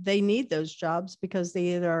that they need those jobs because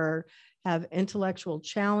they either have intellectual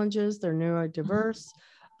challenges, they're neurodiverse.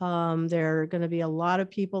 There are going to be a lot of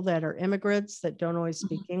people that are immigrants that don't always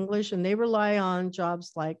speak English, and they rely on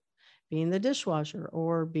jobs like being the dishwasher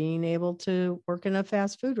or being able to work in a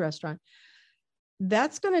fast food restaurant.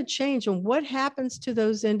 That's going to change. And what happens to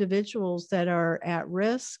those individuals that are at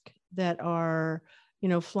risk, that are,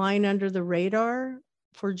 flying under the radar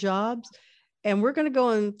for jobs? And we're going to go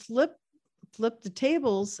and flip the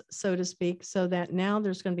tables, so to speak, so that now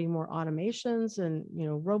there's going to be more automations and,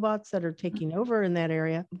 robots that are taking over in that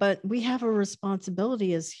area. But we have a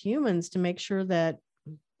responsibility as humans to make sure that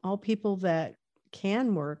all people that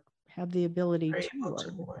can work have the ability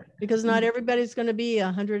to work, because not everybody's going to be a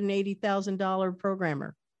 $180,000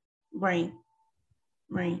 programmer. Right.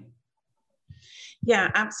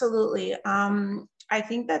 Yeah, absolutely. I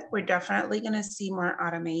think that we're definitely going to see more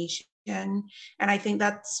automation. And I think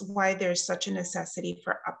that's why there's such a necessity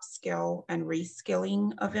for upskill and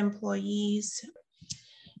reskilling of employees.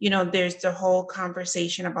 There's the whole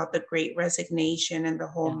conversation about the Great Resignation and the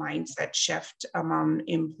whole mindset shift among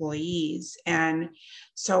employees. And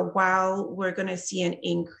so while we're going to see an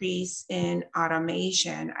increase in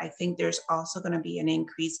automation, I think there's also going to be an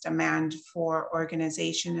increased demand for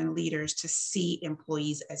organization and leaders to see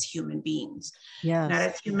employees as human beings, not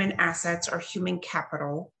as human assets or human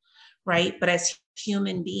capital, right? But as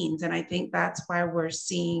human beings. And I think that's why we're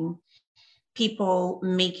seeing people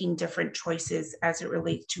making different choices as it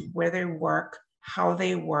relates to where they work, how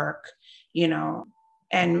they work,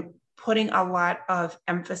 and putting a lot of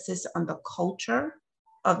emphasis on the culture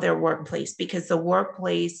of their workplace, because the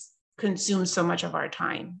workplace consumes so much of our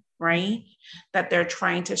time, right? That they're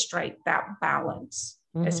trying to strike that balance,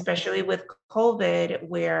 especially with COVID,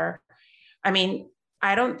 where,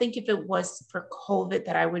 I don't think if it was for COVID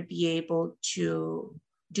that I would be able to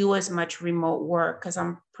do as much remote work, because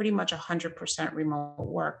I'm pretty much 100% remote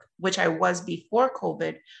work, which I was before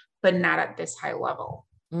COVID, but not at this high level,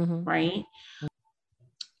 right?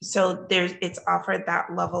 So it's offered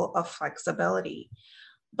that level of flexibility.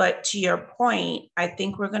 But to your point, I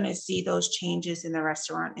think we're going to see those changes in the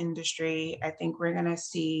restaurant industry. I think we're going to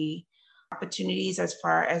see opportunities as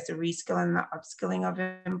far as the reskilling and the upskilling of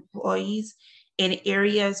employees in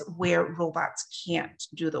areas where robots can't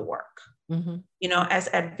do the work. As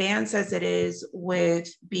advanced as it is with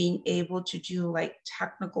being able to do like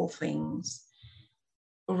technical things,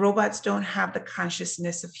 robots don't have the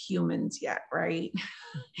consciousness of humans yet, right?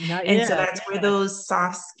 Not and yet. So that's where those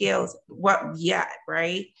soft skills,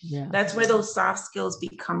 right? Yeah. That's where those soft skills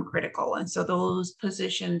become critical. And so those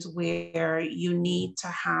positions where you need to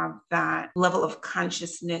have that level of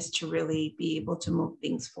consciousness to really be able to move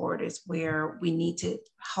things forward is where we need to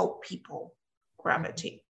help people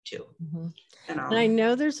gravitate to. And I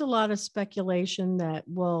know there's a lot of speculation that,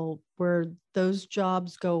 where those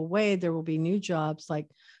jobs go away, there will be new jobs like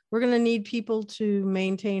we're going to need people to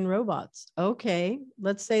maintain robots. Okay,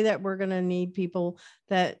 let's say that we're going to need people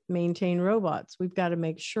that maintain robots. We've got to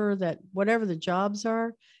make sure that whatever the jobs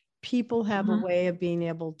are, people have a way of being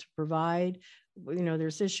able to provide.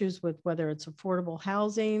 There's issues with whether it's affordable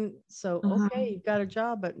housing. So, okay, you've got a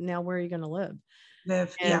job, but now where are you going to live?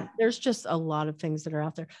 And there's just a lot of things that are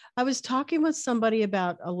out there. I was talking with somebody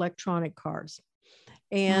about electronic cars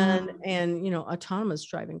and autonomous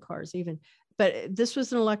driving cars even. But this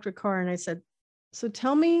was an electric car. And I said, so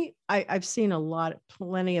tell me, I've seen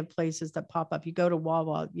plenty of places that pop up. You go to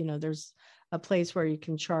Wawa, there's a place where you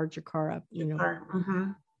can charge your car up,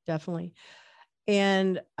 definitely.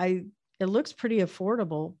 And it looks pretty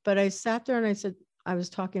affordable, but I sat there and I said, I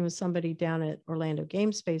was talking with somebody down at Orlando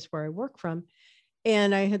Game Space where I work from.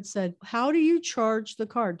 And I had said, how do you charge the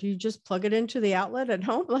car? Do you just plug it into the outlet at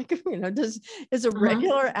home? Like, is a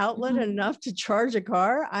regular outlet enough to charge a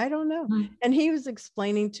car? I don't know. And he was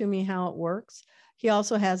explaining to me how it works. He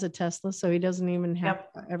also has a Tesla, so he doesn't even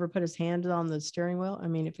have to ever put his hand on the steering wheel. I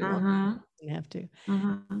mean, if he wants, he doesn't have to.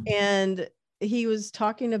 And he was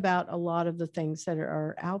talking about a lot of the things that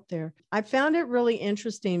are out there. I found it really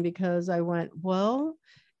interesting because I went, well,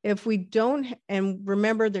 if we don't, and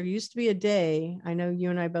remember, there used to be a day, I know you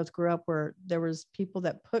and I both grew up where there was people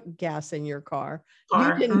that put gas in your car.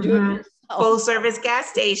 You didn't do it yourself. Full service gas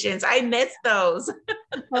stations. I miss those.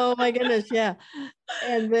 Oh my goodness. Yeah.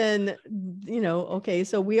 And then, okay,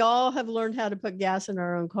 so we all have learned how to put gas in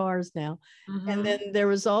our own cars now. And then there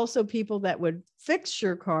was also people that would fix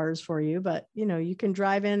your cars for you, but you can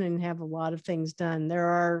drive in and have a lot of things done. There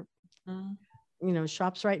are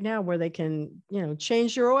shops right now where they can,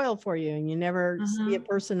 change your oil for you and you never see a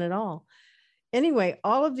person at all. Anyway,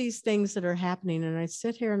 all of these things that are happening. And I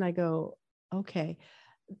sit here and I go, okay,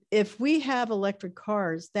 if we have electric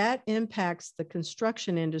cars, that impacts the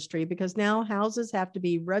construction industry because now houses have to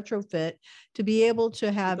be retrofit to be able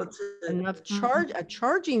to have enough a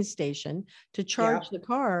charging station to charge the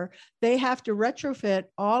car. They have to retrofit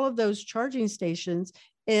all of those charging stations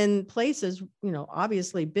in places,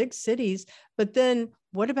 obviously big cities, but then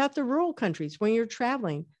what about the rural countries when you're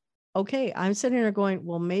traveling? Okay, I'm sitting there going,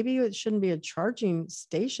 well, maybe it shouldn't be a charging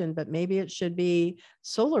station, but maybe it should be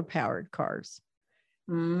solar powered cars.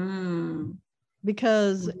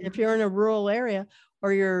 Because if you're in a rural area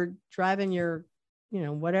or you're driving your,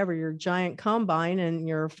 whatever, your giant combine and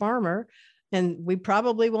you're a farmer, and we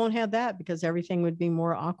probably won't have that because everything would be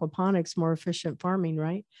more aquaponics, more efficient farming,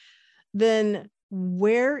 right? Then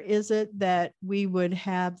where is it that we would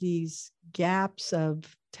have these gaps of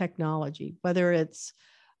technology, whether it's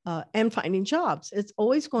and finding jobs? It's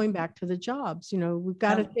always going back to the jobs. We've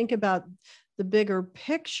got to think about the bigger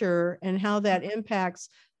picture and how that impacts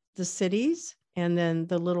the cities and then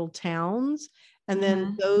the little towns and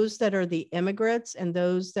then those that are the immigrants and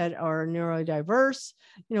those that are neurodiverse.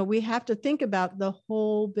 We have to think about the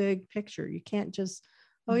whole big picture. You can't just,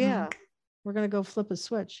 we're going to go flip a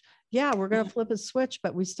switch. Yeah, we're going to flip a switch,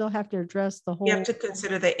 but we still have to address the whole. You have to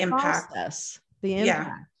consider the impact. Process, the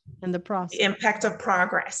impact and the process. The impact of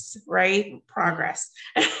progress, right? Progress.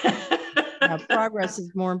 Progress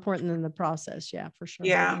is more important than the process. Yeah, for sure.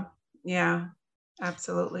 Yeah,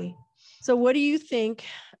 absolutely. So what do you think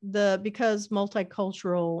because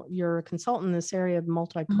multicultural, you're a consultant in this area of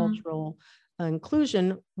multicultural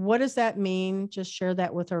inclusion, what does that mean? Just share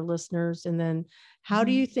that with our listeners. And then how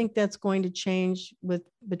do you think that's going to change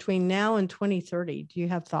between now and 2030? Do you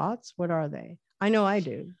have thoughts? What are they? I know I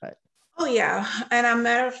do, but. Oh yeah. And a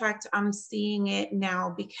matter of fact, I'm seeing it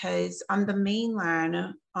now because on the mainland,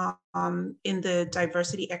 in the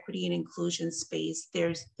diversity, equity, and inclusion space,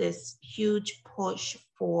 there's this huge push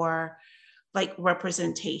for like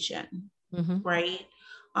representation, right?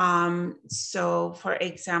 So for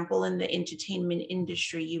example, in the entertainment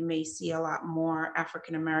industry, you may see a lot more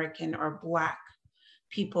African-American or Black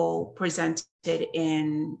people presented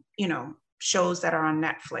in, shows that are on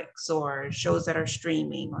Netflix or shows that are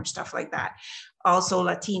streaming or stuff like that. Also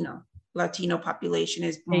Latino population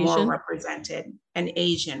is more represented, and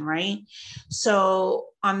Asian, right? So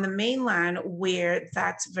on the mainland where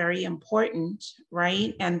that's very important,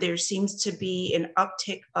 right? And there seems to be an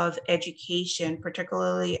uptick of education,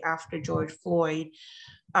 particularly after George Floyd,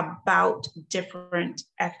 about different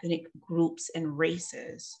ethnic groups and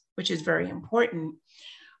races, which is very important.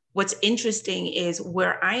 What's interesting is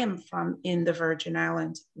where I am from in the Virgin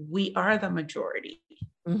Islands, we are the majority.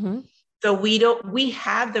 So we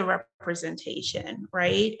have the representation,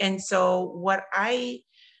 right? And so what I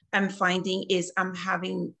am finding is I'm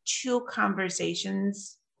having two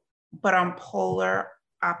conversations, but on polar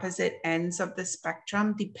opposite ends of the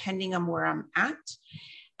spectrum, depending on where I'm at.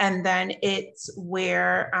 And then it's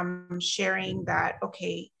where I'm sharing that,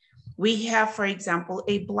 okay, we have, for example,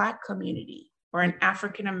 a Black community or an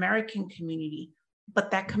African-American community,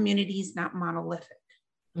 but that community is not monolithic.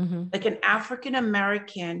 Mm-hmm. Like an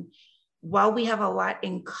African-American, while we have a lot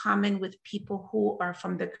in common with people who are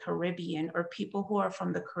from the Caribbean or people who are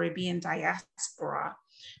from the Caribbean diaspora,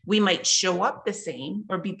 we might show up the same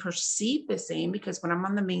or be perceived the same, because when I'm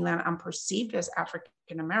on the mainland, I'm perceived as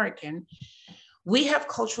African-American. We have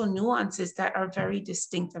cultural nuances that are very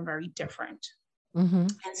distinct and very different. Mm-hmm.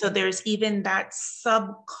 And so there's even that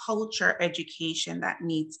subculture education that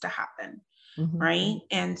needs to happen, Mm-hmm. right?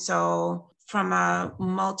 And so from a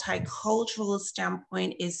multicultural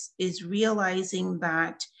standpoint is realizing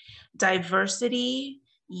that diversity,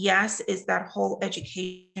 yes, is that whole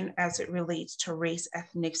education as it relates to race,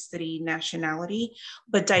 ethnicity, nationality,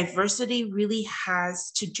 but diversity really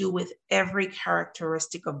has to do with every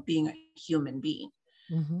characteristic of being a human being.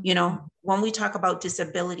 Mm-hmm. You know, when we talk about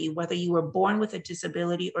disability, whether you were born with a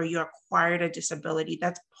disability or you acquired a disability,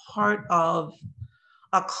 that's part of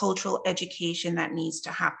a cultural education that needs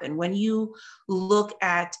to happen. When you look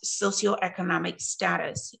at socioeconomic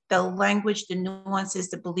status, the language, the nuances,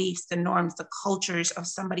 the beliefs, the norms, the cultures of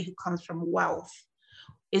somebody who comes from wealth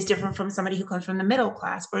is different from somebody who comes from the middle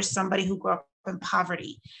class or somebody who grew up in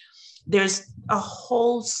poverty. There's a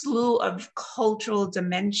whole slew of cultural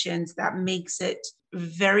dimensions that makes it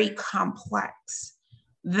very complex.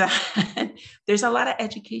 That there's a lot of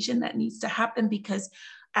education that needs to happen, because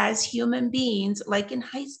as human beings, like in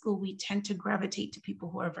high school, we tend to gravitate to people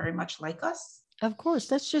who are very much like us. Of course,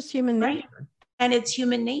 that's just human nature. Right? And it's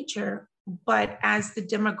human nature. But as the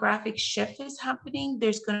demographic shift is happening,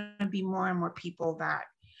 there's going to be more and more people that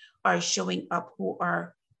are showing up who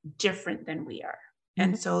are different than we are.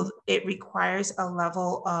 And so it requires a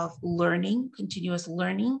level of learning, continuous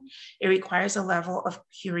learning. It requires a level of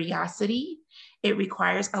curiosity. It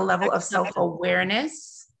requires a level of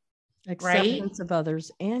self-awareness. Acceptance of others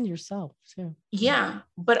and yourself too. Yeah,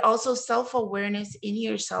 but also self-awareness in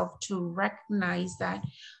yourself to recognize that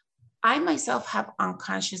I myself have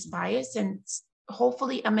unconscious bias, and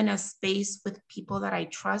hopefully I'm in a space with people that I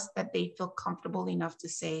trust, that they feel comfortable enough to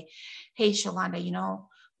say, hey, Xaulanda, you know,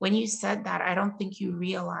 when you said that, I don't think you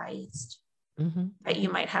realized that you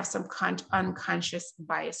might have some unconscious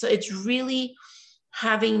bias. So it's really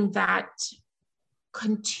having that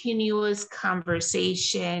continuous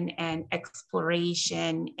conversation and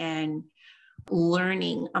exploration and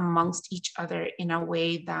learning amongst each other in a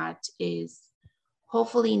way that is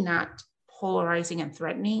hopefully not polarizing and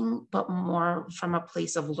threatening, but more from a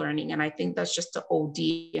place of learning. And I think that's just the OD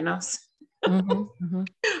in us.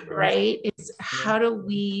 Right? It's how do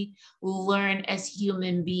we learn as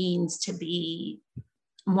human beings to be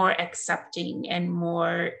more accepting and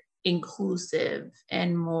more inclusive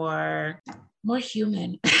and more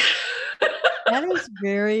human. That is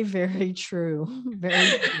very, very true.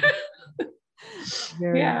 Very true.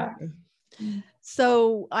 Very.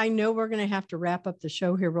 So I know we're going to have to wrap up the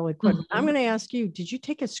show here really quick. I'm going to ask you, did you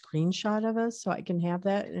take a screenshot of us so I can have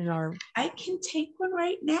that in our... I can take one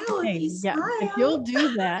right now. Okay, if you'll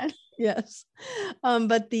do that. Yes.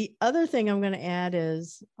 But the other thing I'm going to add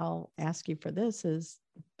is, I'll ask you for this, is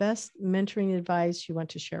best mentoring advice you want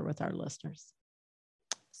to share with our listeners.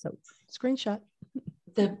 So screenshot.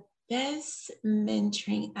 The best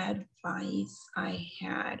mentoring advice I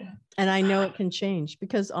had. And I know it can change,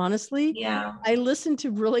 because honestly, I listen to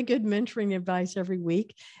really good mentoring advice every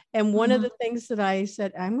week. And one of the things that I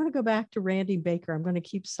said, I'm going to go back to Randy Baker. I'm going to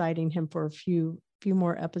keep citing him for a few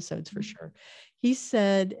more episodes for sure. He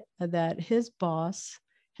said that his boss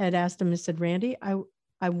had asked him and said, Randy,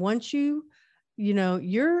 I want you, you know,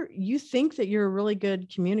 you think that you're a really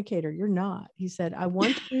good communicator. You're not. He said, I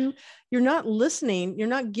want you, you're not listening. You're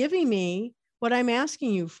not giving me what I'm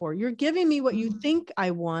asking you for. You're giving me what you think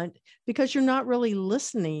I want, because you're not really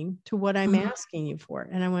listening to what I'm asking you for.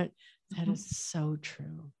 And I went, that is so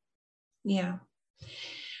true. Yeah.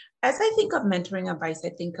 As I think of mentoring advice, I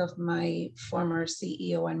think of my former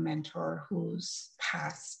CEO and mentor who's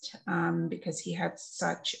passed, because he had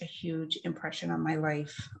such a huge impression on my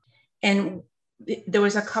life. And there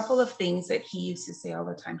was a couple of things that he used to say all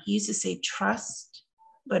the time. He used to say, trust,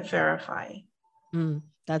 but verify.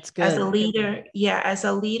 That's good. As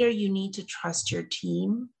a leader, you need to trust your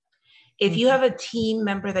team. If you have a team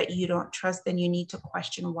member that you don't trust, then you need to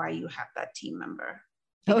question why you have that team member.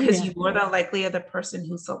 Because you more than likely are the person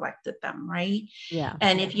who selected them, right? Yeah.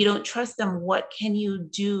 And if you don't trust them, what can you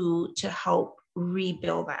do to help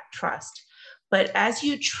rebuild that trust? But as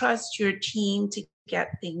you trust your team to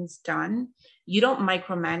get things done, you don't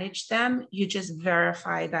micromanage them. You just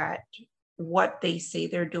verify that what they say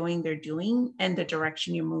they're doing, and the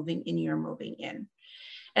direction you're moving in.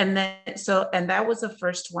 And then, and that was the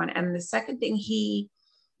first one. And the second thing he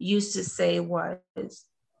used to say was,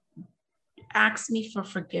 ask me for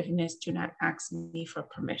forgiveness, do not ask me for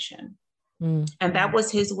permission. And that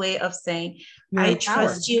was his way of saying, I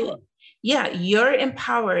trust you. Yeah, you're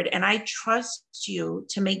empowered, and I trust you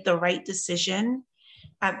to make the right decision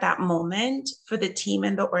at that moment for the team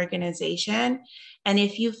and the organization. And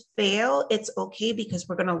if you fail, it's okay, because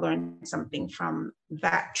we're going to learn something from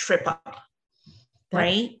that trip up. That's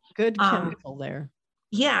right? Good chemical there.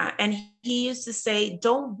 Yeah. And he used to say,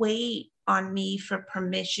 don't wait on me for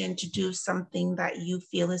permission to do something that you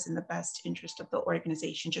feel is in the best interest of the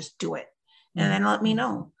organization. Just do it. And then let me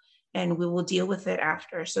know, and we will deal with it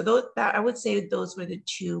after. So I would say those were the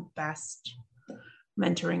two best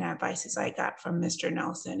mentoring advices I got from Mr.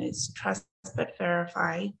 Nelson: is trust but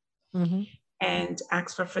verify, and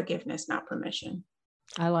ask for forgiveness, not permission.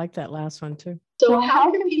 I like that last one too. So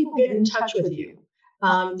how can people get in touch with you?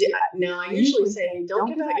 Now, I usually say, don't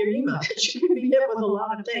give out your email, because you're going to be hit with a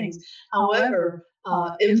lot of things. However,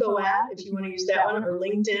 info at, if you want to use that one, or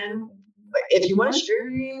LinkedIn. If you want to share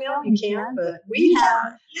your email, you can, but we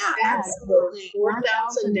have had over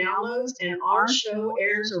 4,000 downloads, and our show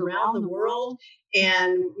airs around the world.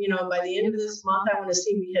 And, you know, by the end of this month, I want to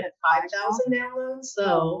see we hit 5,000 downloads.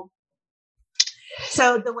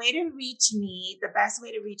 So the way to reach me, the best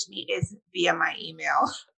way to reach me is via my email.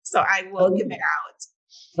 So I will give it out.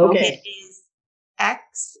 Okay. It is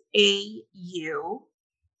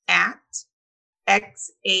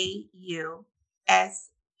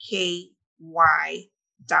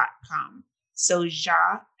xausky.com. So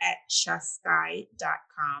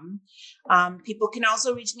ja@shasky.com. People can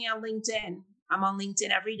also reach me on LinkedIn. I'm on LinkedIn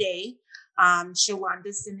every day.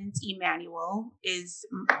 Xaulanda Simmonds-Emmanuel is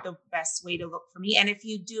the best way to look for me. And if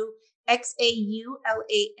you do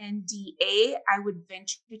XAULANDA, I would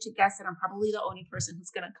venture to guess that I'm probably the only person who's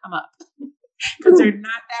going to come up, because there are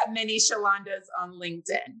not that many Xaulandas on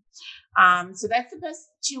LinkedIn. So that's the best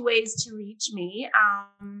two ways to reach me.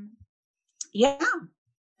 Yeah.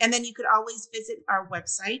 And then you could always visit our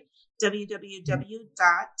website,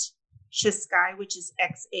 www.shasky, which is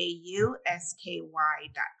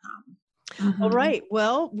XAUSKY.com. All right.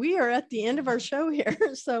 Well, we are at the end of our show here.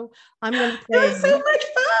 So I'm going to say, it was so much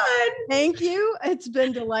fun. Thank you. It's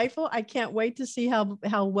been delightful. I can't wait to see how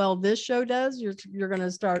well this show does. You're going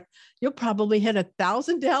to start. You'll probably hit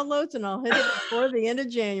 1,000 downloads, and I'll hit it before the end of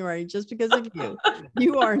January, just because of you.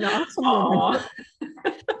 You are an awesome woman.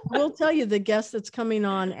 We'll tell you, the guest that's coming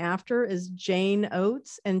on after is Jane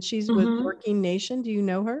Oates, and she's with Working Nation. Do you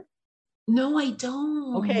know her? No, I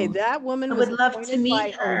don't. Okay, that woman was love to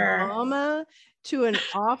meet her. Obama to an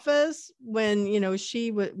office when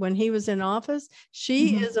when he was in office.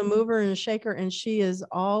 She is a mover and a shaker, and she is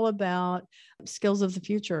all about skills of the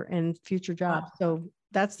future and future jobs. So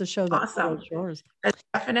that's the show that's yours. That's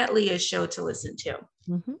definitely a show to listen to.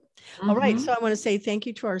 All right. So I want to say thank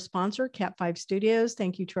you to our sponsor, Cat 5 Studios.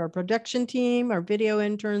 Thank you to our production team, our video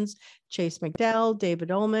interns, Chase McDowell,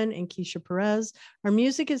 David Ullman, and Keisha Perez. Our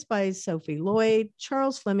music is by Sophie Lloyd,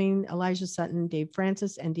 Charles Fleming, Elijah Sutton, Dave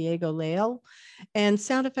Francis, and Diego Leal. And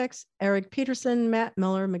sound effects, Eric Peterson, Matt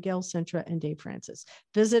Miller, Miguel Sintra, and Dave Francis.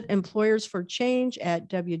 Visit Employers for Change at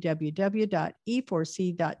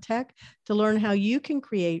www.e4c.tech to learn how you can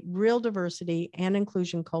create real diversity and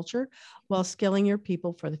inclusion culture while skilling your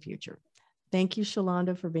people for the future. Thank you,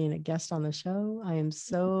 Xaulanda, for being a guest on the show. I am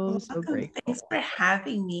so grateful. Thanks for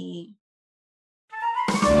having me.